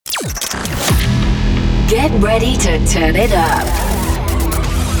Get ready to turn it up.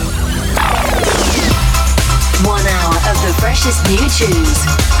 1 hour of the freshest new tunes,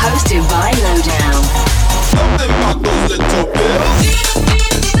 hosted by Lowdown. Something about those little pills.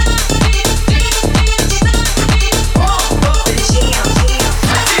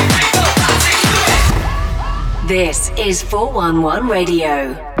 This is 411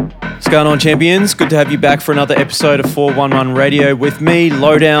 Radio. What's going on, champions? Good to have you back for another episode of 411 Radio with me,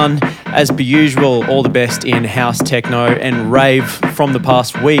 Lowdown. As per usual, all the best in house techno and rave from the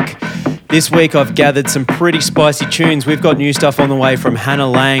past week. This week I've gathered some pretty spicy tunes. We've got new stuff on the way from Hannah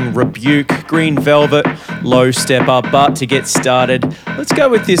Lang, Rebuke, Green Velvet, Low Step Up. But to get started, let's go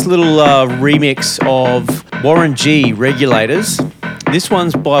with this little remix of Warren G, Regulators. This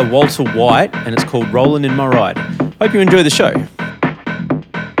one's by Walter White and it's called Rollin' in My Ride. Hope you enjoy the show.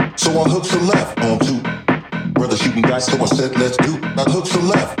 So I hooked a left on two. Brother shooting guys, so I said let's do. I hooked a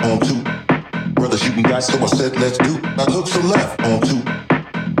left on two. Brother shooting guys, so I said let's do. I hooked a left on two.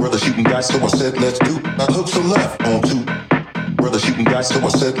 Brother shooting guys, so I said let's do. I hooked a left on two. Brother shooting guys, so I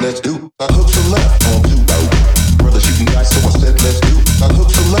said let's do. I hooked a left on two. Brother shooting guys, so I said let's do. I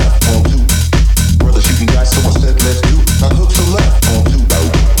hooked a left on two. Brother shooting guys, so I said let's do. I hooked a left on two.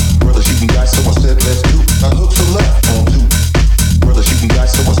 Brother shooting guys, so I said let's do. I hooked a left on two. Brother shooting guys,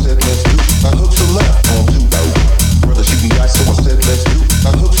 so I said let's do. I hooked a left on two. Brother shooting guys, so I said let's do.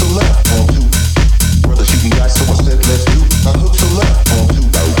 I hooked a left on two. Brother shooting guys, so I said let's do. I hooked a left on two.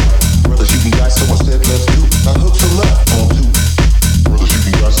 Brother shooting guys, so I said let's do. I hooked a left on two. Brother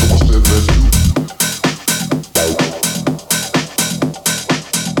shooting guys, so I said let's do.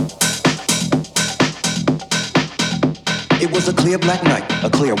 It was a clear black night, a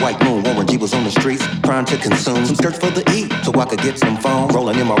clear white moon. Warren G was on the streets, trying to consume some skirts for the E, so I could get some phone.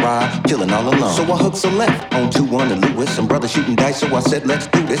 Rolling in my ride, chilling all alone. So I hooked a left on 2-1 and Lewis. Some brothers shooting dice, so I said let's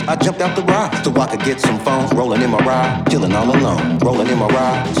do this. I jumped out the ride, so I could get some phones. Rolling in my ride, chilling all alone. Rolling in my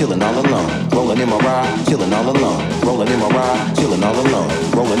ride, chilling all alone. Rolling in my ride, chilling all alone. Rolling in my ride, chilling all alone.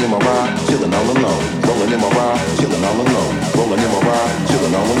 Rolling in my ride, chilling all alone. Rolling in my ride, chilling all alone. Rolling in my ride,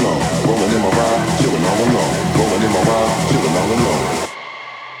 chilling all alone. Rolling in my ride, chilling all alone. Rolling in my ride, chilling all alone.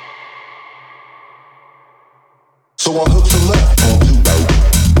 So I hooked a left on two.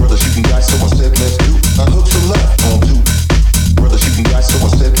 Brother shooting guys, so I said let's do. I hooked a left on two. Brother shooting guys, so I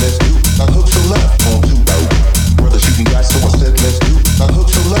said let's do. I hooked a left on two. Brother shooting guys, so I said let's do. I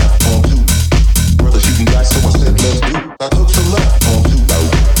hooked a left on two. Brother shooting guys, so I said let's do. I hooked a left on two.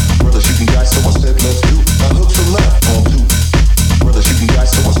 Brother shooting guys, so I said let's do. I hooked a left on two. Brother shooting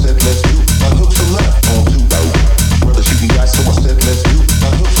guys, so I said let's do. I hooked a left on two. Brother shooting guys, so I said let's do. I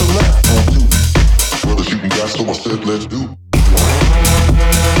hooked a left on two. Brother shooting guys, so I said let's do.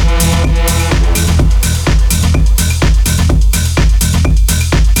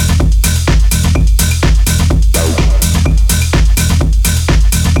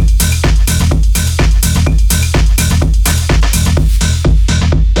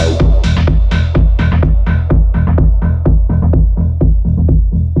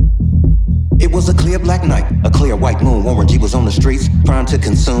 Black night, a clear white moon. Warren G was on the streets, trying to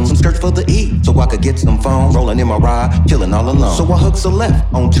consume some skirts for the E, so I could get some phone. Rolling in my ride, chilling all alone. So I hooked a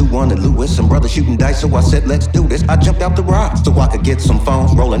left on 2-1 and Lewis. Some brothers shooting dice, so I said let's do this. I jumped out the ride, so I could get some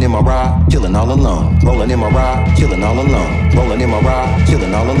phones. Rolling in my ride, chilling all alone. Rolling in my ride, chilling all alone. Rolling in my ride,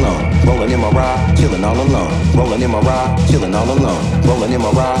 chilling all alone. Rolling in my ride, chilling all alone. Rolling in my ride, chilling all alone. Rolling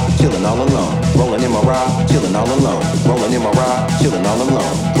in my ride, chilling all alone. Rolling in my ride, chilling all alone. Rolling in my ride, chilling all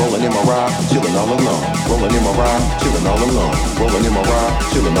alone. Rolling in my ride, chilling all alone. Rolling in my ride, chilling all alone. Rolling in my ride, chilling all alone. Rolling in my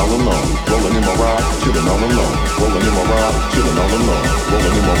ride, chilling all alone. Rolling in my ride, chilling all alone. Rolling in my ride, chilling all alone. Rolling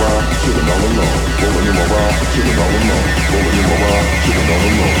in my ride, chilling all alone. Rolling in my ride, chilling all alone. Rolling in my ride, chilling all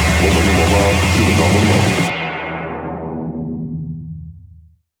alone.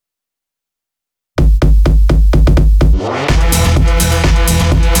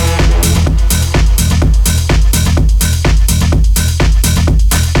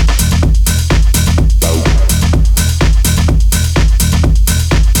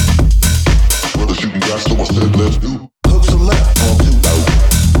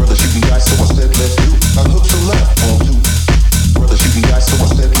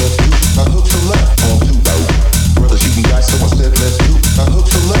 I hooked a left on two.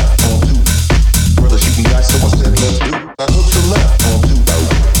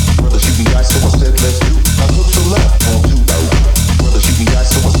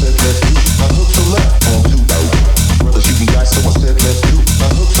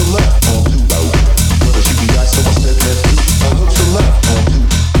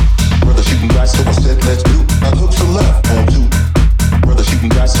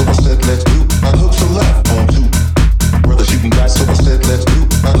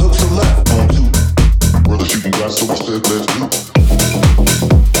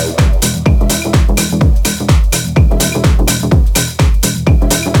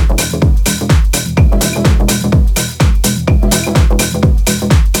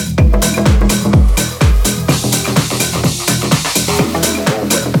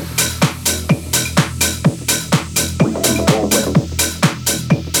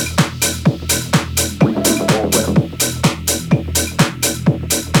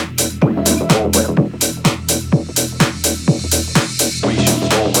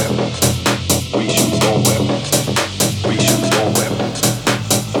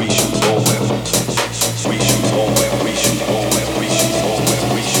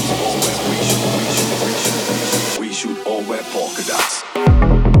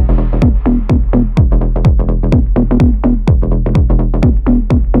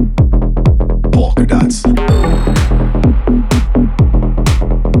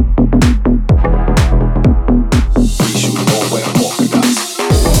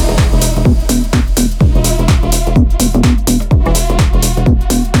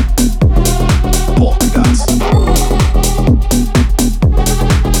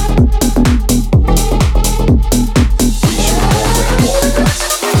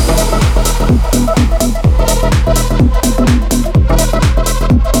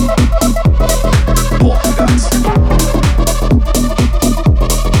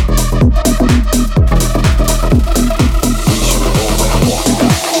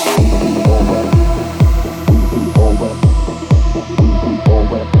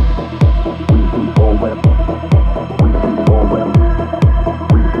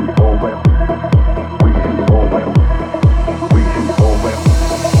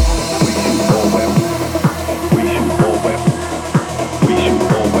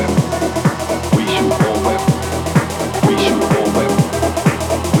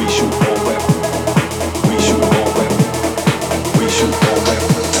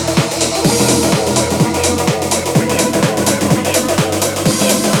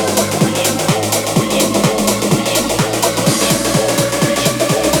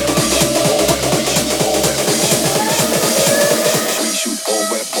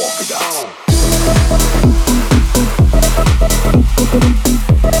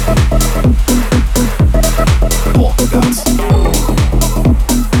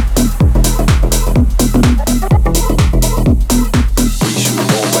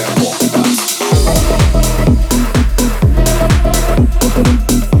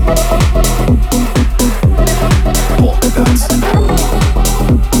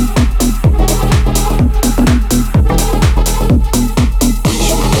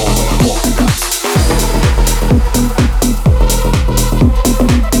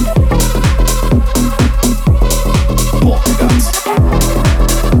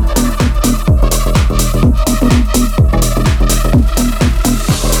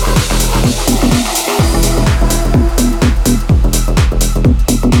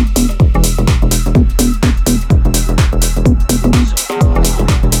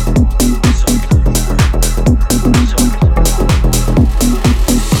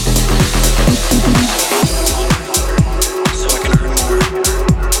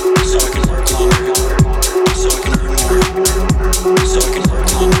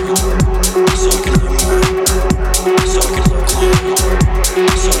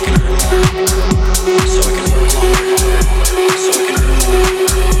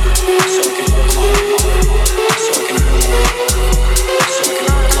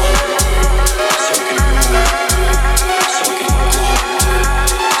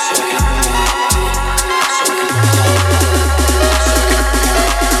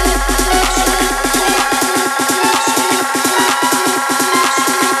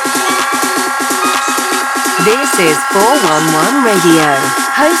 This is 411 Radio,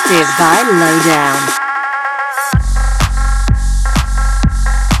 hosted by Lowdown.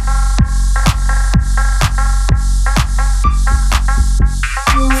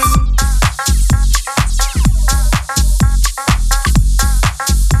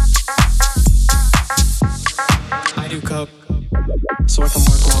 I do coke, so I can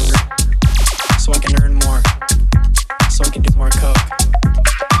work longer, so I can earn more, so I can do more coke.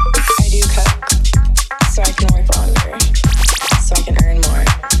 I do coke, so I can work longer, so I can earn more,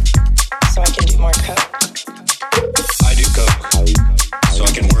 so I can do more coke. I do coke, so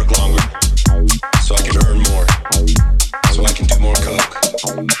I can work longer, so I can earn more, so I can do more coke.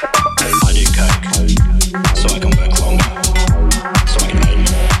 I do coke, so I can work longer, so I can earn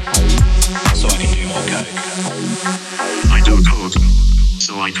more, so I can do more coke. I do coke,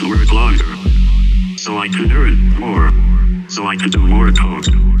 so I can work longer, so I can earn more, so I can do more coke.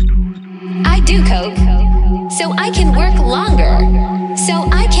 I do coke, so I can work longer, so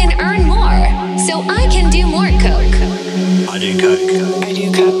I can earn more, so I can do more coke. I do coke, I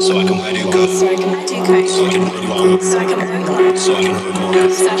do coke, so I can do coke, so I can do coke, so I can work longer, so I can earn more, so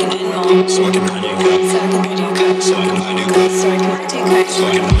I can earn more, so I can earn more, so I can do coke, so I can do coke, so I can do coke, so I can do coke, so I can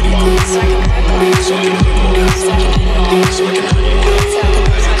work longer, so I can earn more, so I can earn more, so I can earn more, so I can do coke,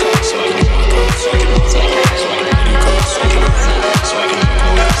 so I can do coke, so I can work coke, so I can work longer, so I can do coke, so I can earn more, so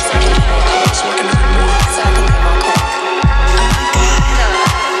I can earn more, so I can work coke, so I can earn more, so I can do more coke.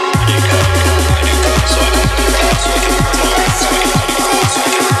 I do coke, so I can do coke, so I can work longer, so I can do coke, so I can earn more, so I can do coke, so I can earn more, so I can do coke, so I can do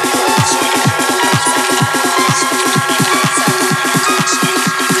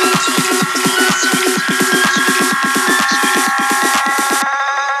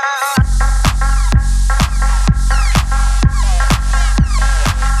coke, so I can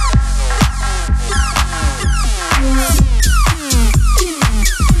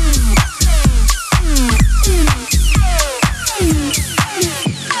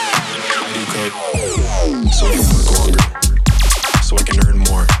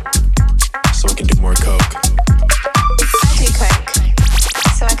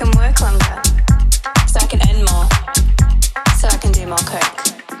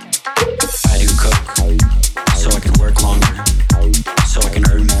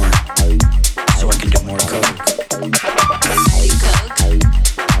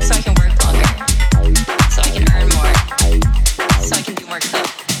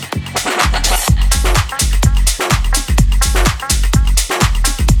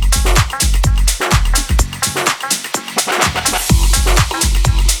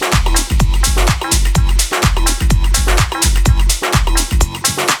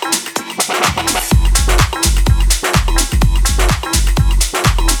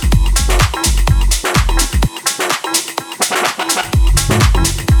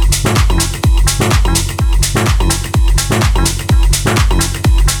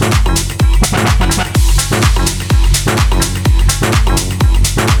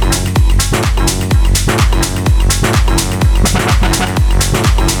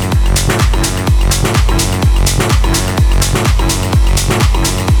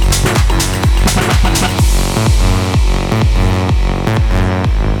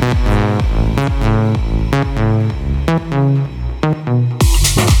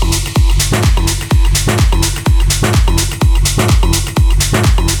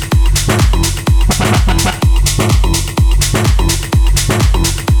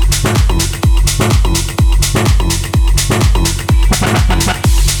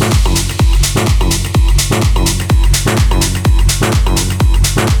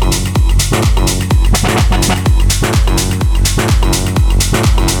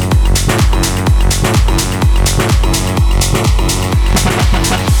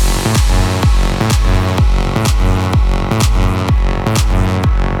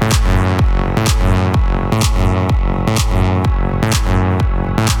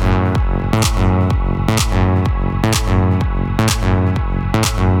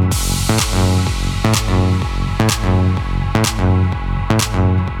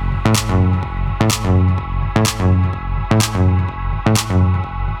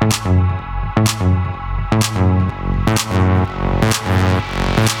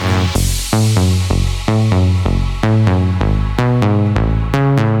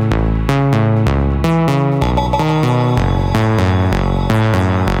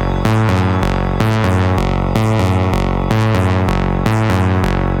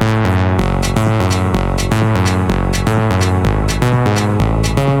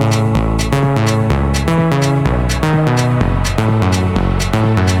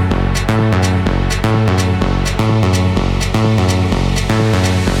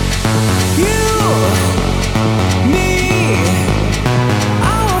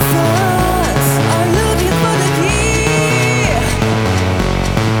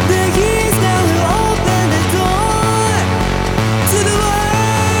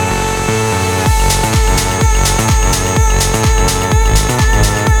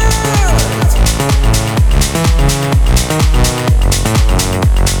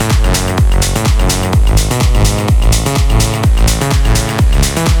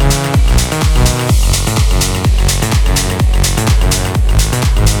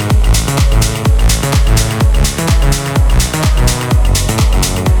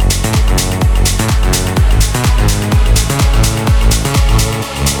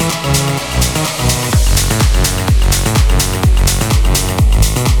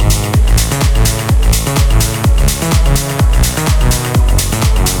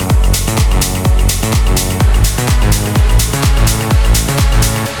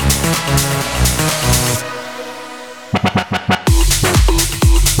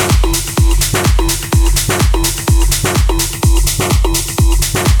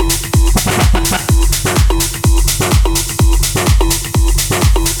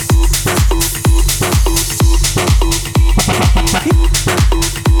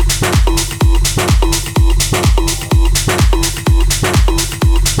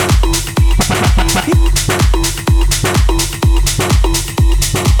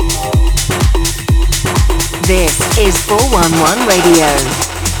is 411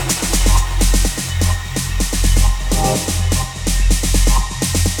 Radio.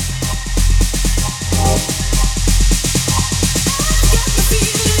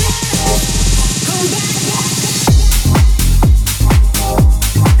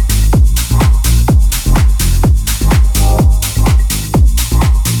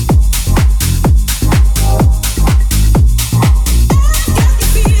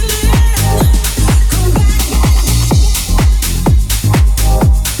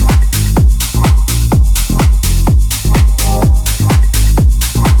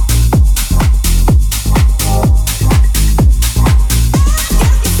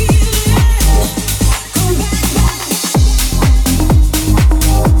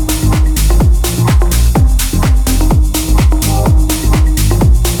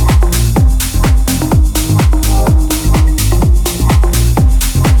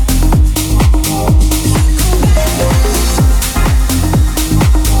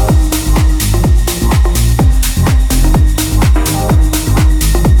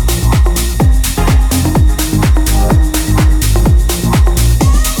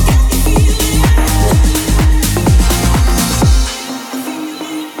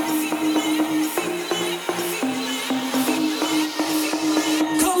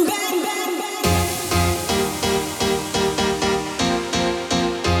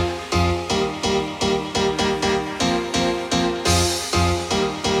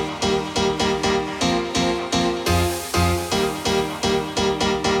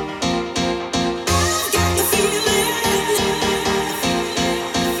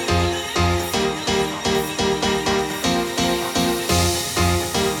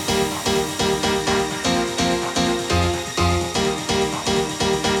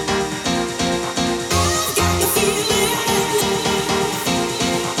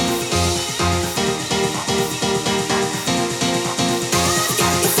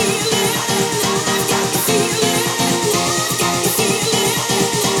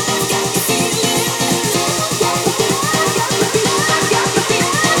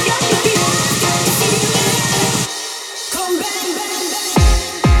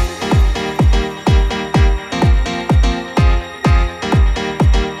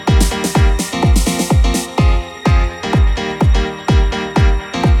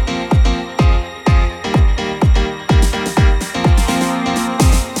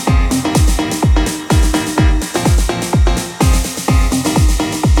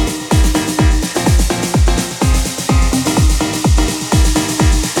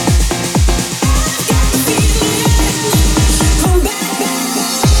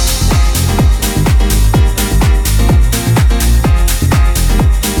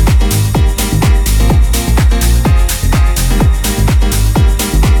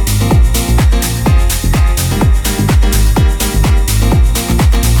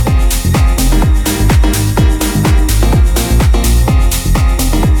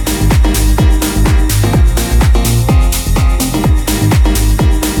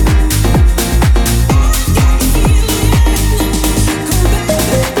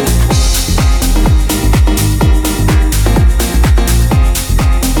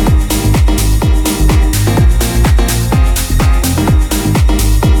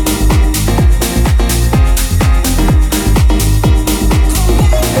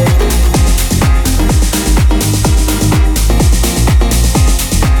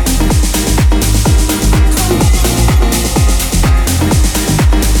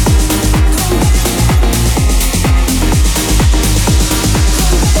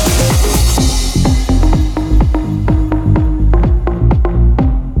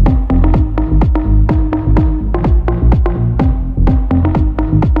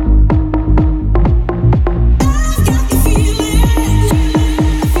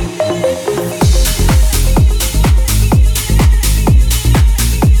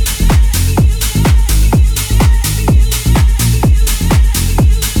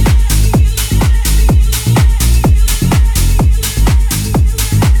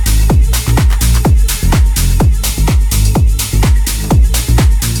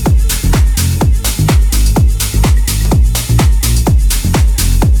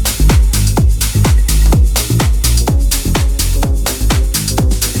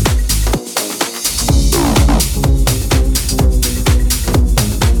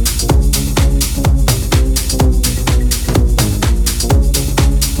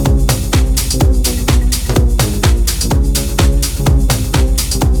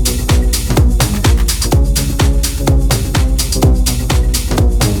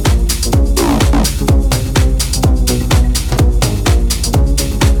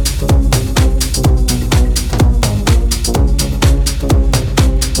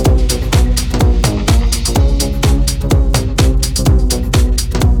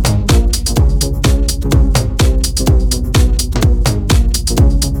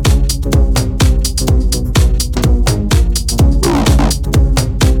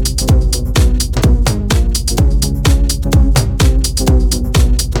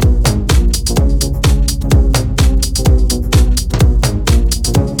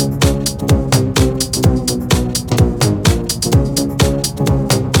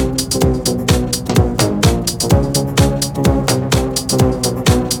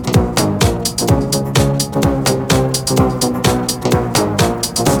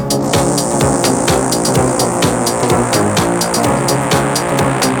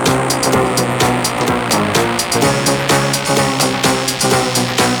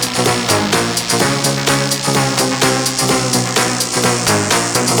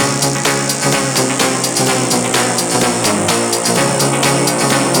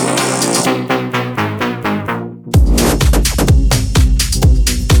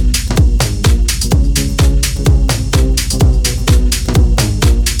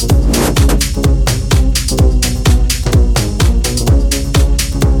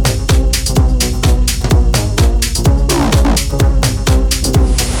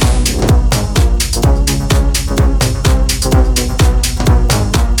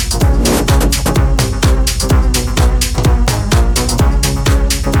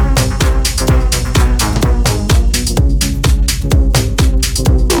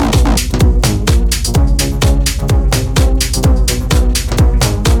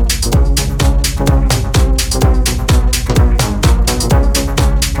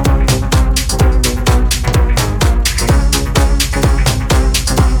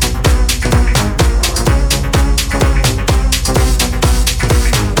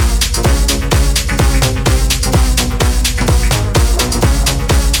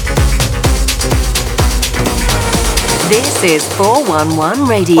 This is 411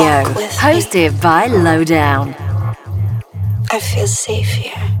 Radio, hosted by Lowdown. I feel safe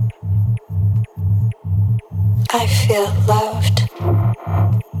here. I feel loved.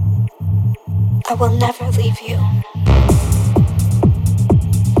 I will never leave you.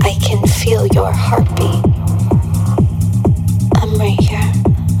 I can feel your heartbeat. I'm right here.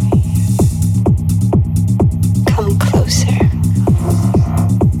 Come closer.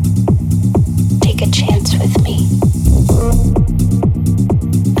 Take a chance with me.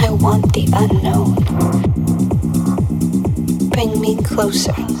 I want the unknown. Bring me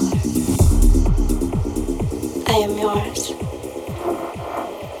closer. I am yours.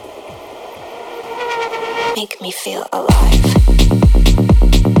 Make me feel alive.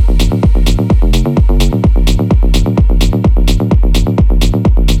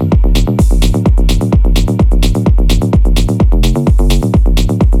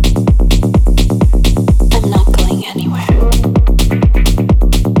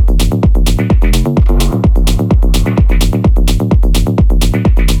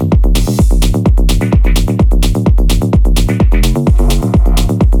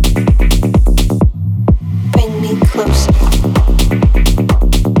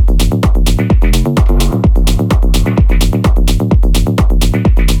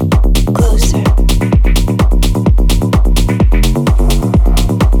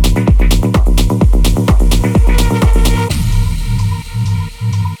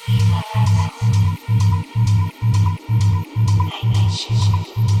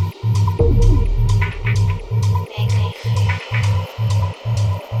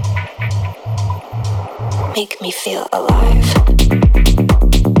 Make me feel alive.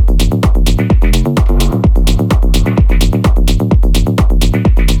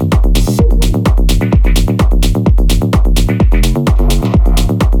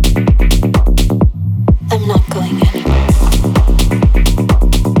 I'm not going anywhere.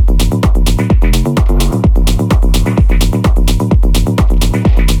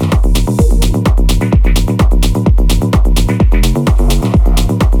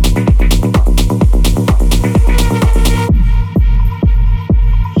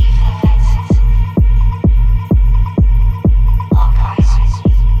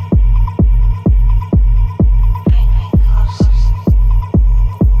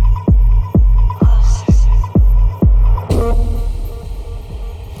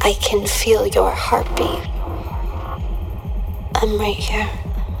 I can feel your heartbeat. I'm right here.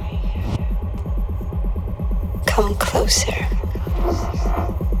 Come closer.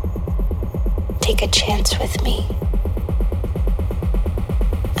 Take a chance with me.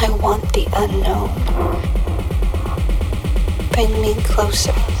 I want the unknown. Bring me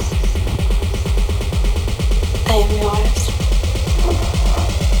closer. I am yours.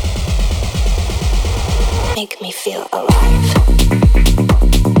 Make me feel alive.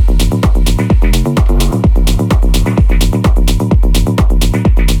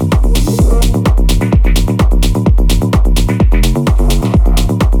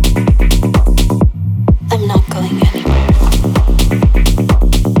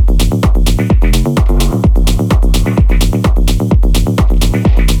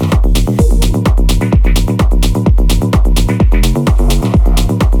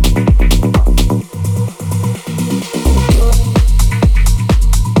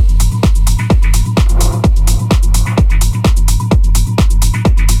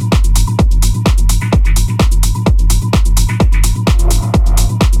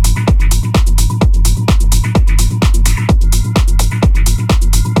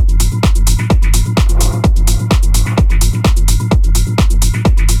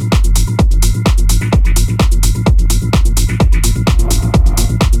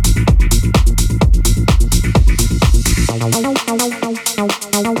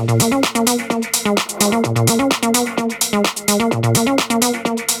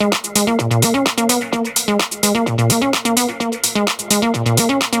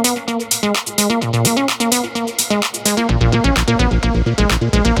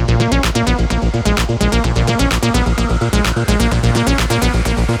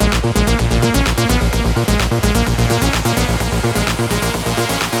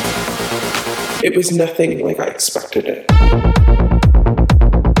 It was nothing like I expected it.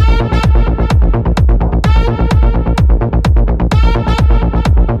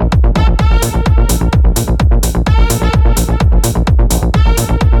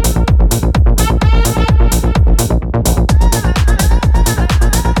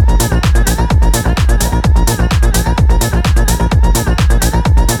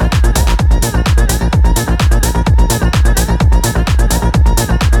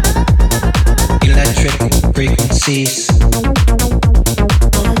 Frequencies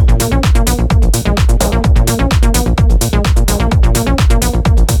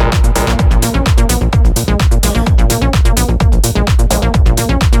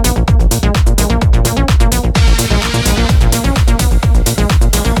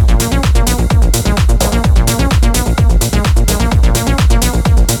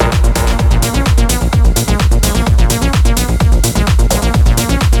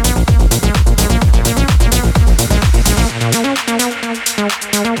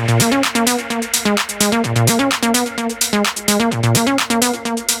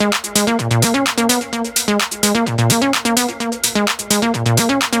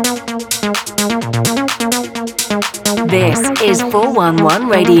 411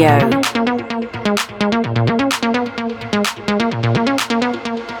 Radio.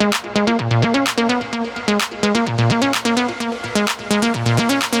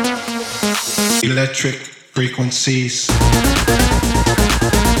 Electric frequencies.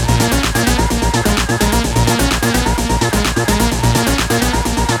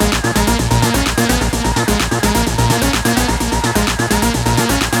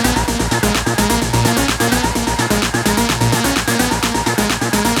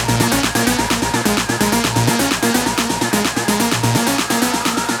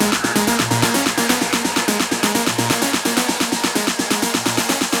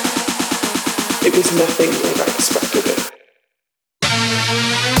 It was nothing like I expected it.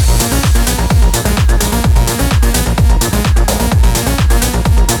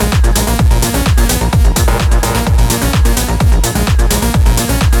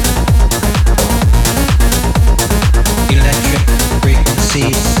 Electric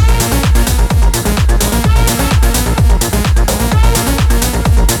frequencies.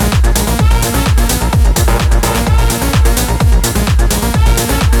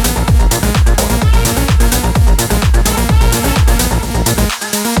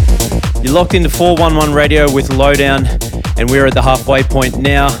 You're locked into 411 Radio with Lowdown, and we're at the halfway point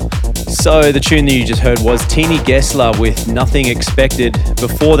now. So the tune that you just heard was Teeny Gessler with Nothing Expected.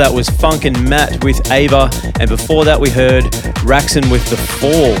 Before that was Funk and Matt with Ava, and before that we heard Raxon with The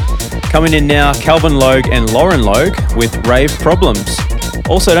Fall. Coming in now, Calvin Logue and Lauren Logue with Rave Problems.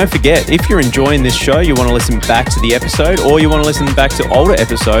 Also, don't forget, if you're enjoying this show, you want to listen back to the episode, or you want to listen back to older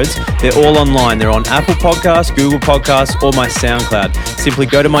episodes, they're all online. They're on Apple Podcasts, Google Podcasts, or my SoundCloud. Simply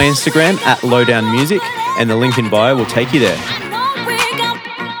go to my Instagram at Lowdown Music, and the link in bio will take you there.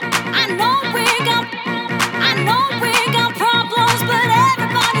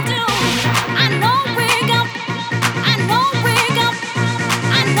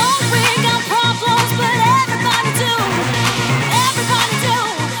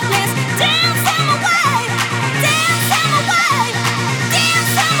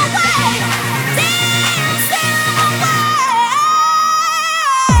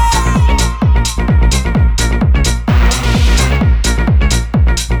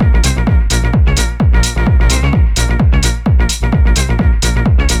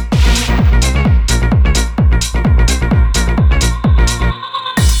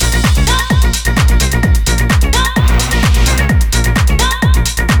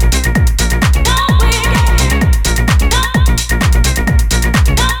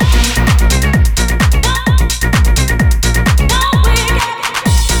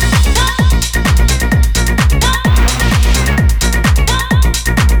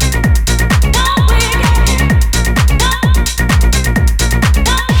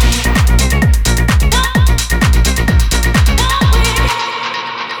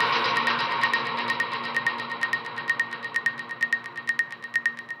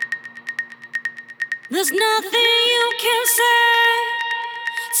 There's nothing you can say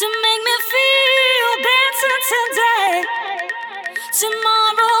to make me feel better today.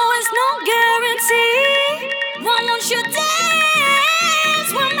 Tomorrow is no guarantee. Why won't you dance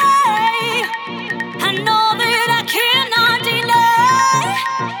with me? I know that I cannot deny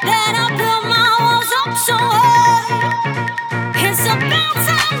that I built my walls up so high. It's about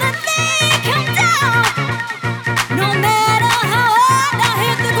time that they come down. No matter how hard I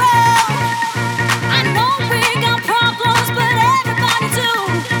hit the ground, I know we got problems, but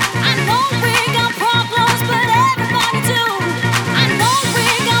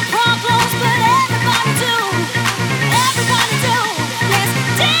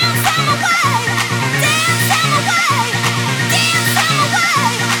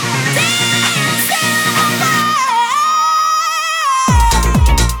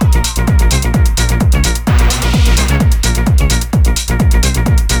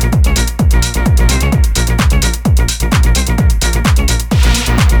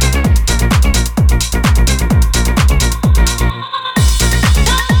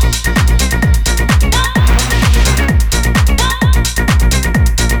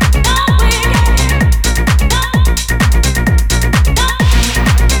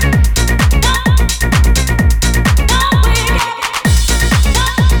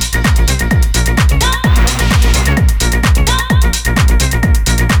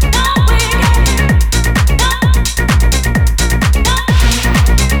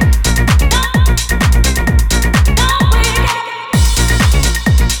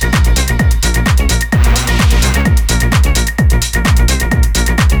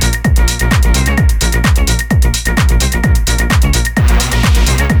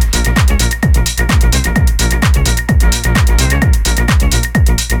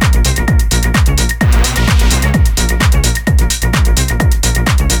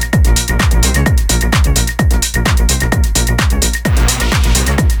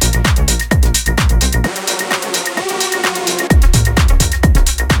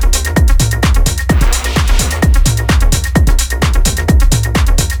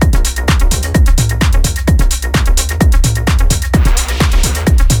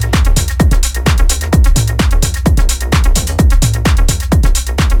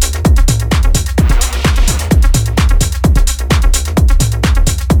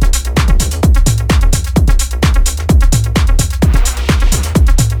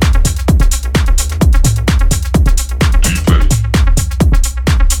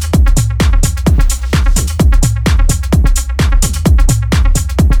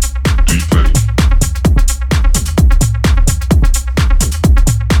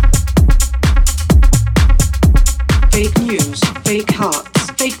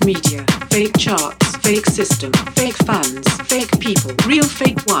fake media, fake charts, fake system, fake fans, fake people, real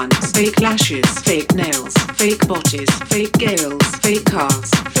fake ones, fake lashes, fake nails, fake bodies, fake gales, fake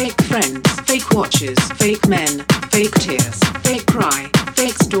cars, fake friends, fake watches, fake men, fake tears, fake cry,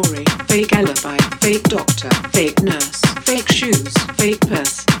 fake story, fake alibi, fake doctor, fake nurse, fake shoes, fake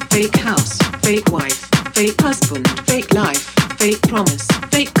purse, fake house, fake wife, fake husband, fake life, fake promise,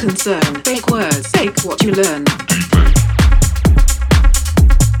 fake concern, fake words, fake what you learn.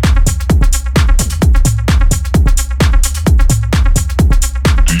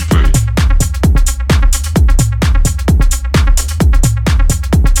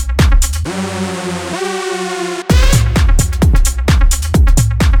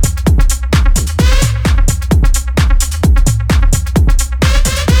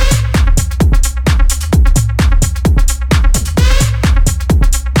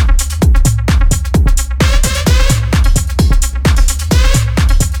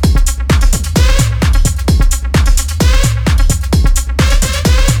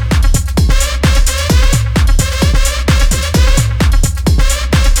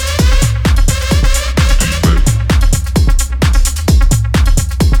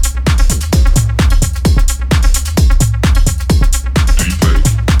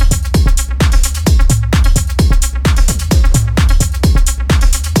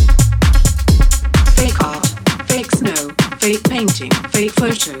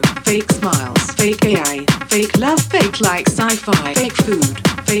 Like sci-fi, fake food,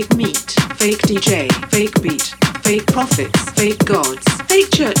 fake meat, fake DJ, fake beat, fake prophets, fake gods,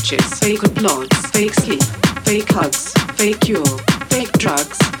 fake churches, fake applauds, fake sleep, fake hugs, fake cure, fake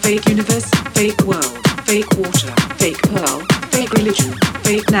drugs, fake universe, fake world, fake water, fake pearl, fake religion,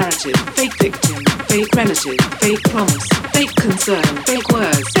 fake narrative, fake victim, fake relative, fake promise, fake concern, fake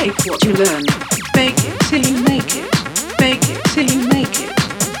words, fake what you learn. Fake it till you make it, fake it till you make it,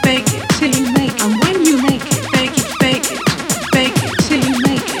 fake it till you make it, and when you make it, fake it, fake it, fake it till you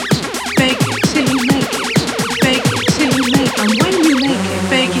make it, fake it till you make it, fake it till you make it, and when you make it,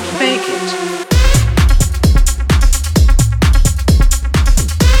 fake it, fake it.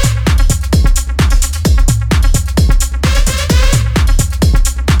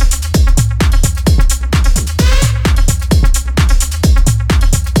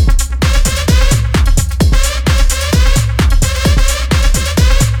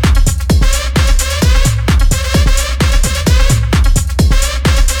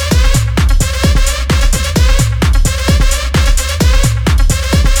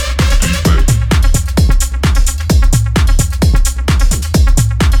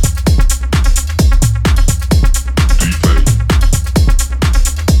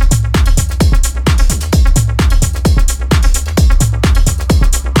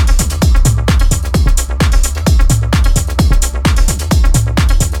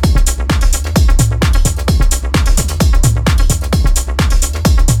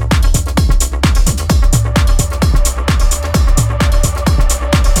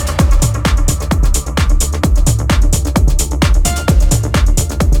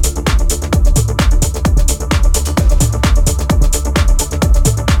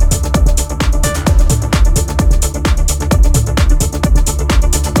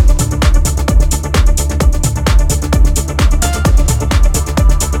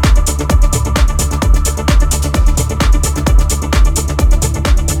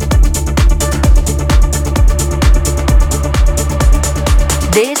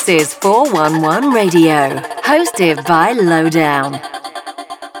 This is 411 Radio, hosted by Lowdown.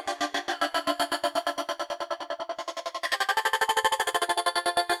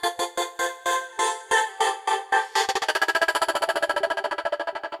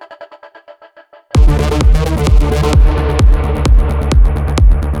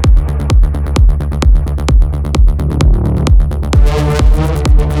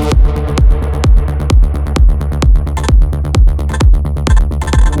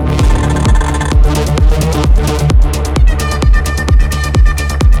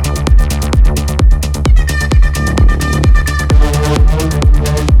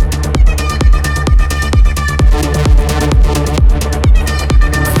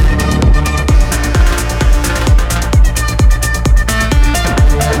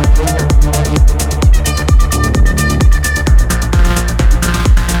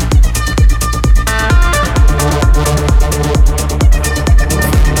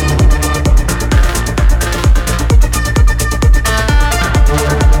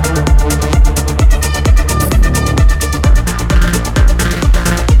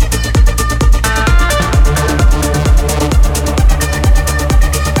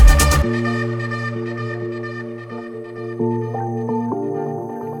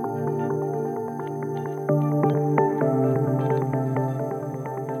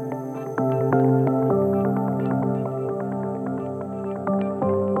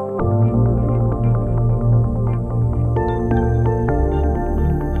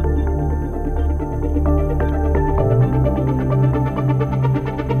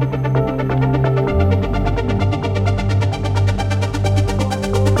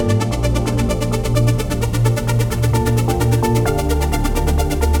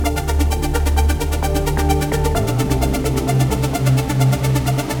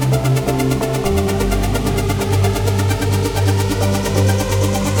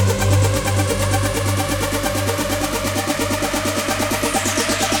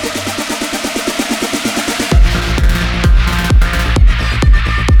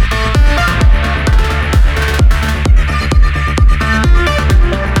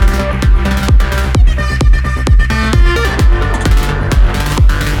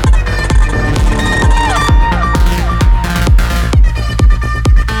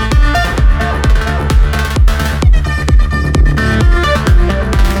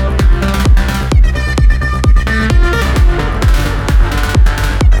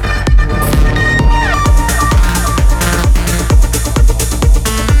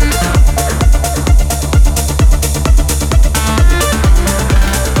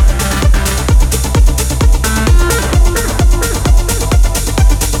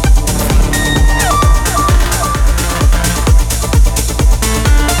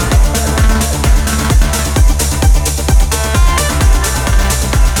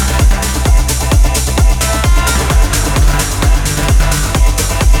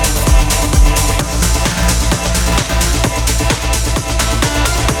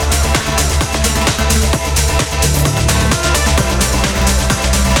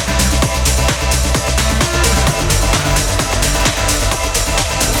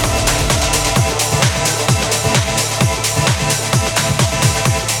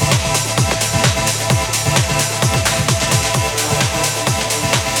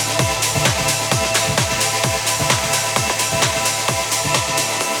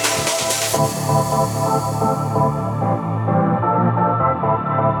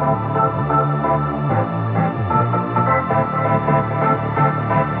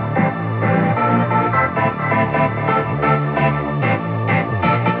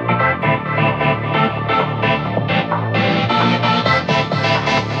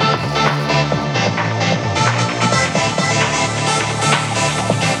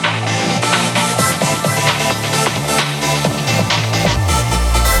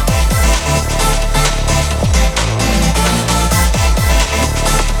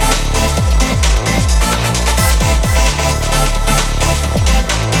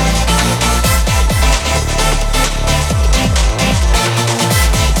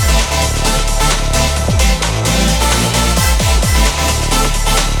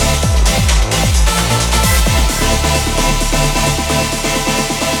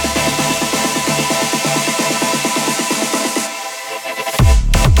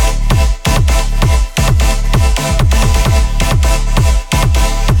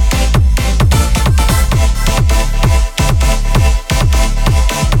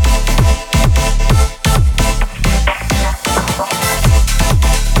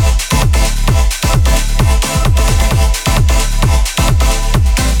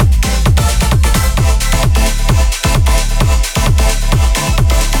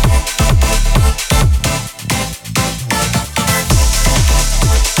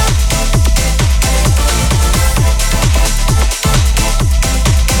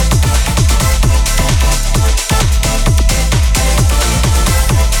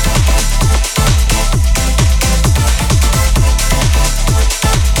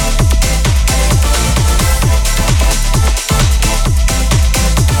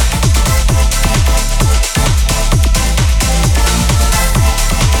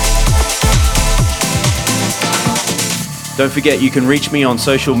 Don't forget you can reach me on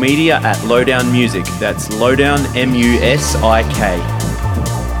social media at Lowdown Music. That's Lowdown MUSIK.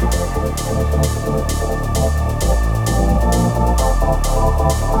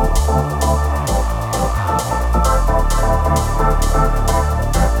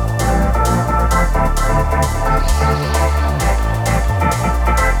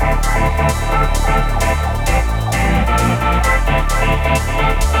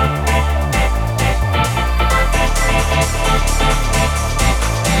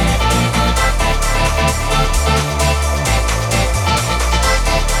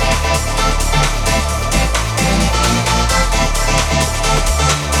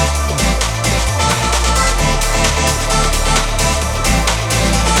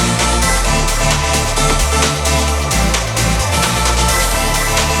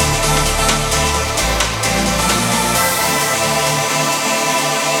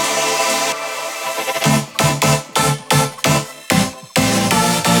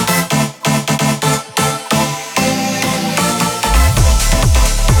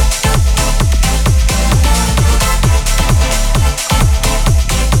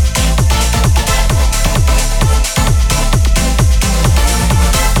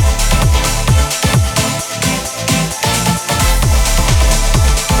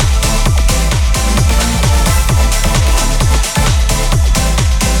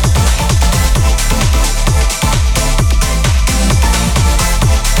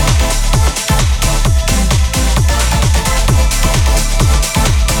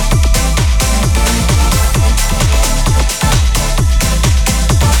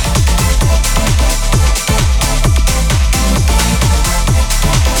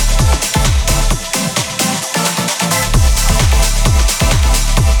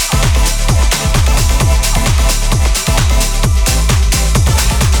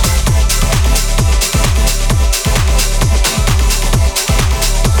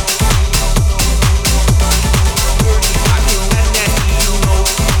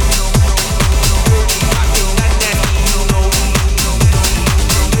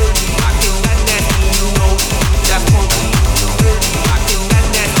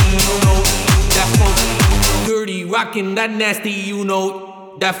 Rockin' that nasty, you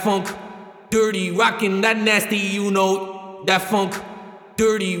know that funk. Dirty, rockin' that nasty, you know that funk.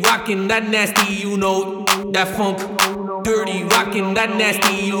 Dirty, rockin' that nasty, you know that funk. Dirty, rockin' that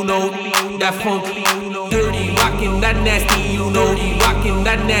nasty, you know that funk. Dirty, rockin' that nasty, you know, rockin'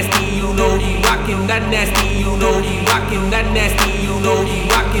 that nasty, you know, rockin' that nasty, you know, rockin' that nasty, you know,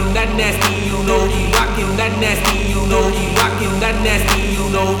 rockin' that nasty, you know, rockin' that nasty, you know, rockin' that nasty, you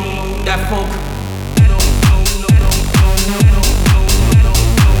know that funk.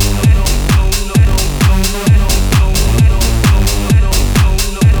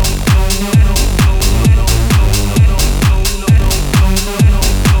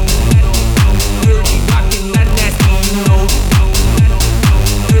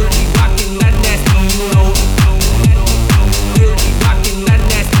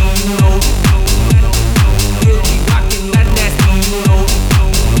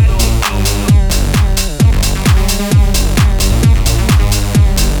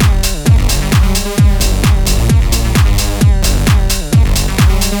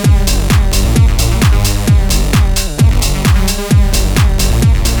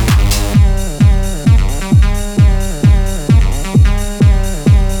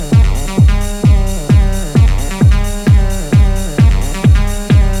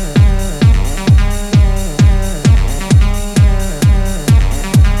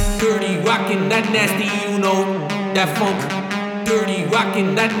 rockin' that nasty, you know that funk. Dirty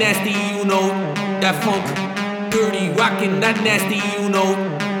rockin' that nasty, you know that funk. Dirty rockin' that nasty, you know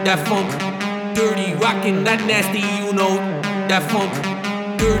that funk. Dirty rockin' that nasty, you know that funk.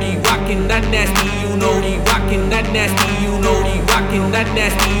 Dirty rockin' that nasty, you know rockin' that nasty, you know rockin' that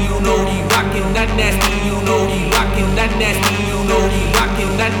nasty, you know rockin' that nasty, you know rockin' that nasty, you know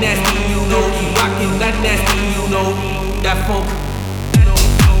rockin' that nasty, you know rockin' that nasty, you know that funk.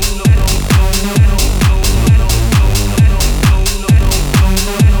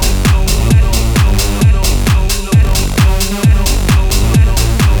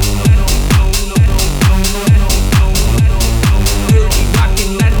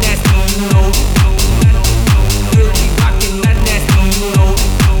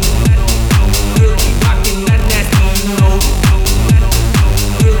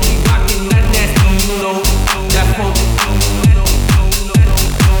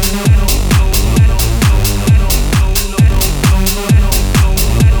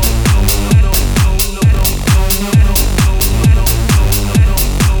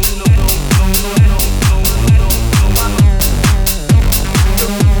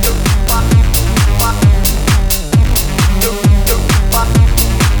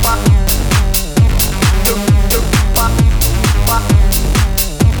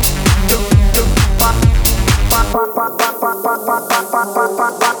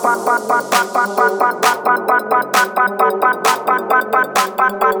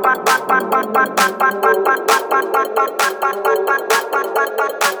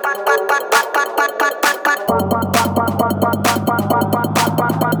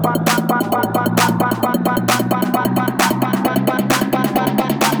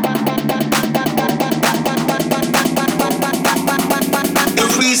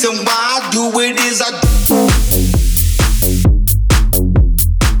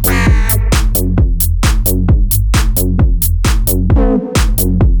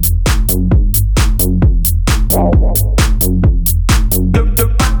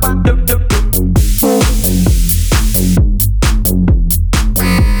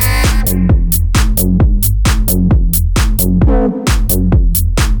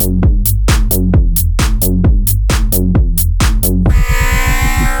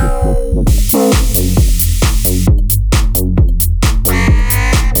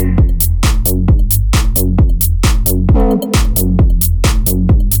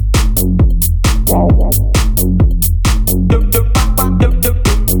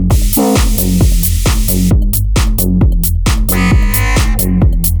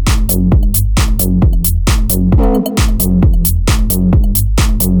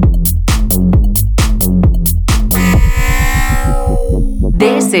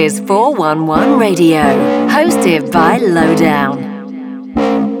 This is 411 Radio, hosted by Lowdown.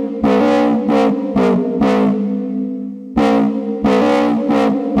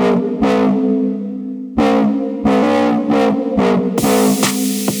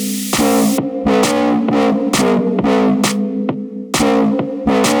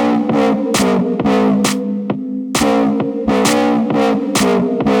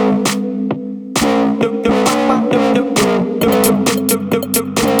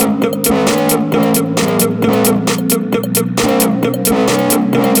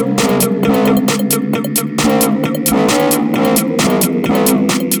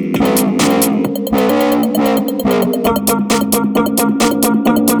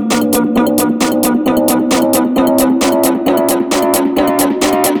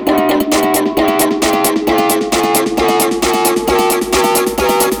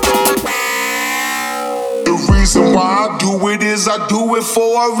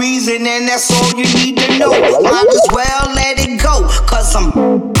 For a reason, and that's all you need to know. Might as well let it go, 'cause I'm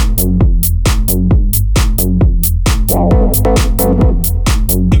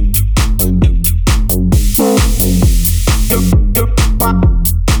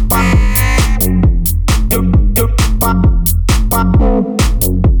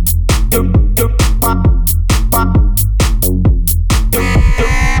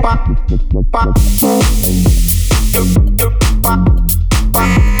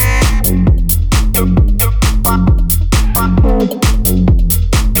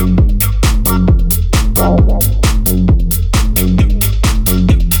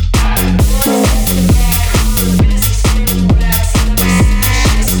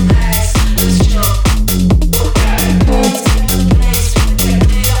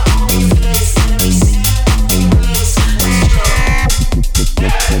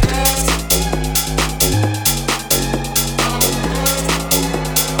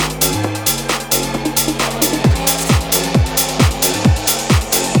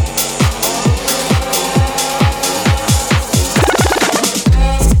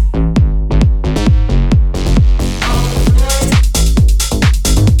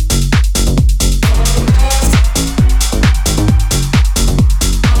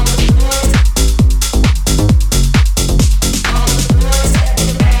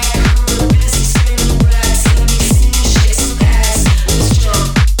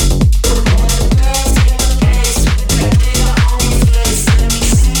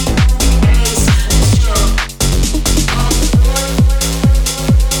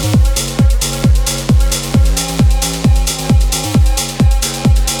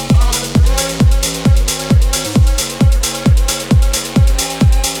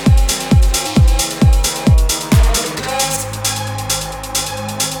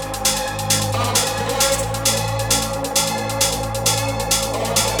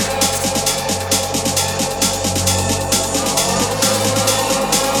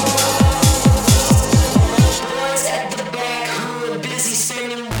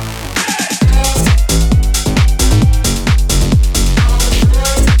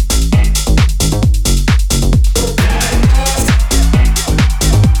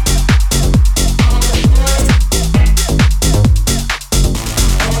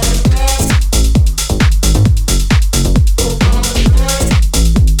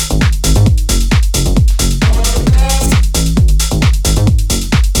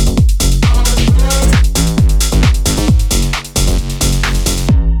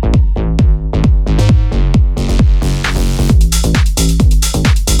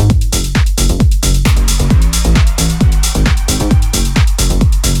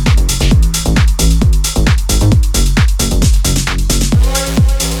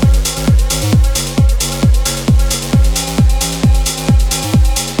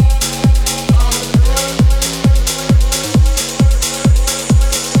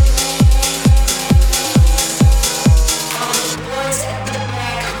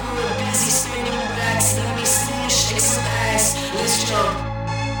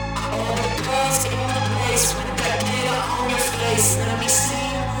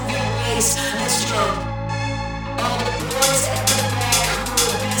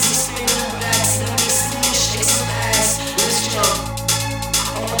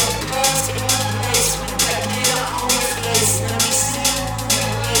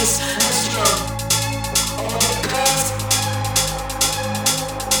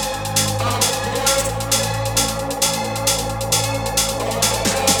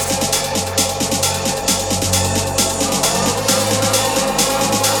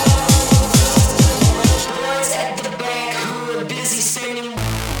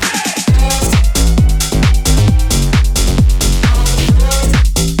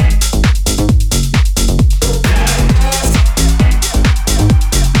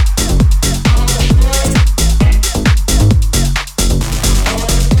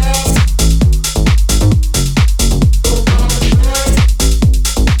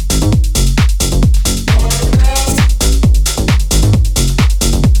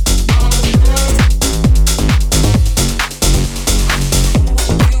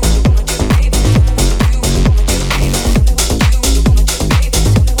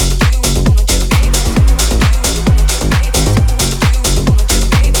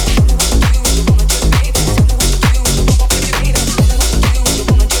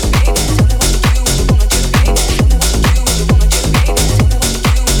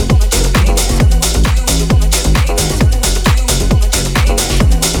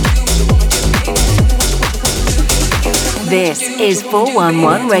This is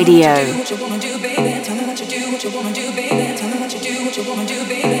 411 Radio.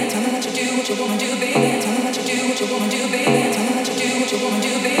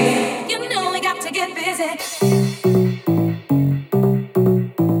 You know we got to get busy.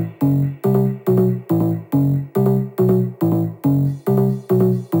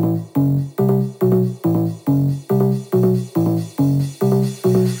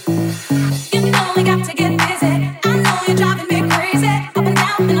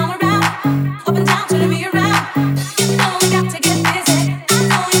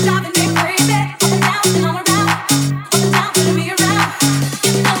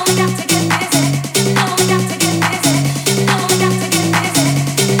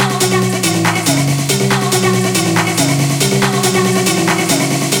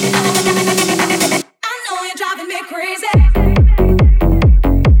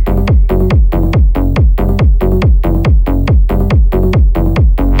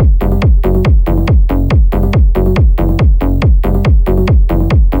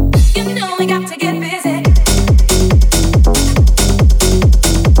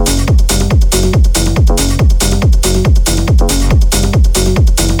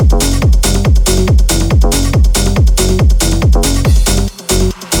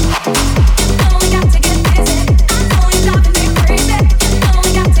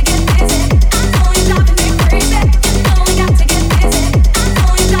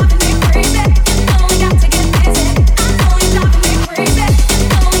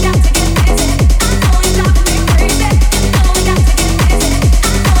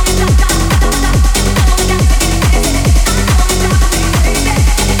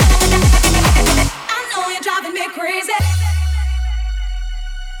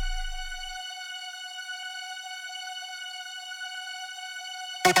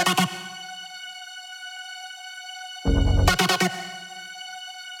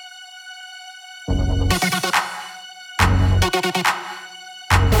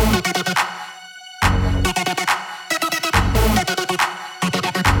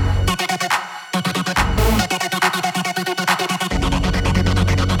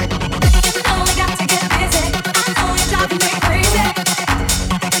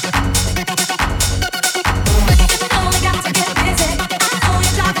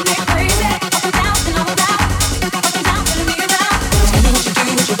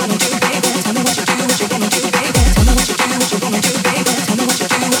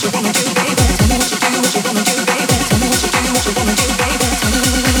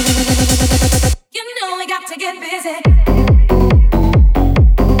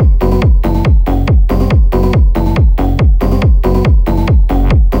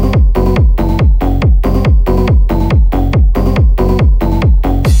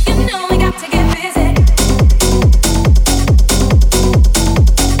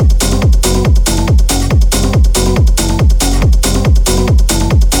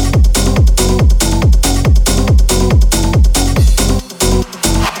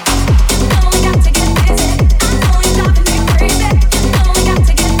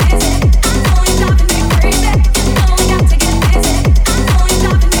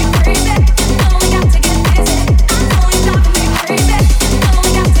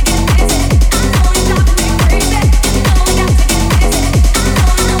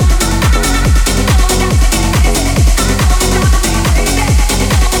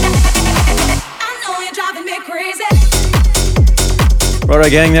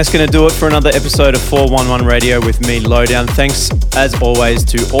 Alright gang, that's going to do it for another episode of 411 Radio with me, Lowdown. Thanks as always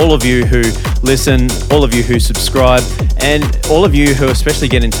to all of you who listen, all of you who subscribe, and all of you who especially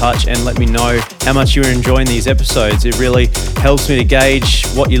get in touch and let me know how much you're enjoying these episodes. It really helps me to gauge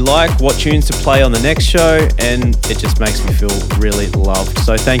what you like, what tunes to play on the next show, and it just makes me feel really loved.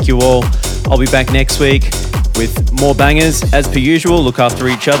 So thank you all. I'll be back next week with more bangers. As per usual, look after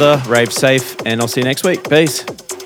each other, rave safe, and I'll see you next week. Peace.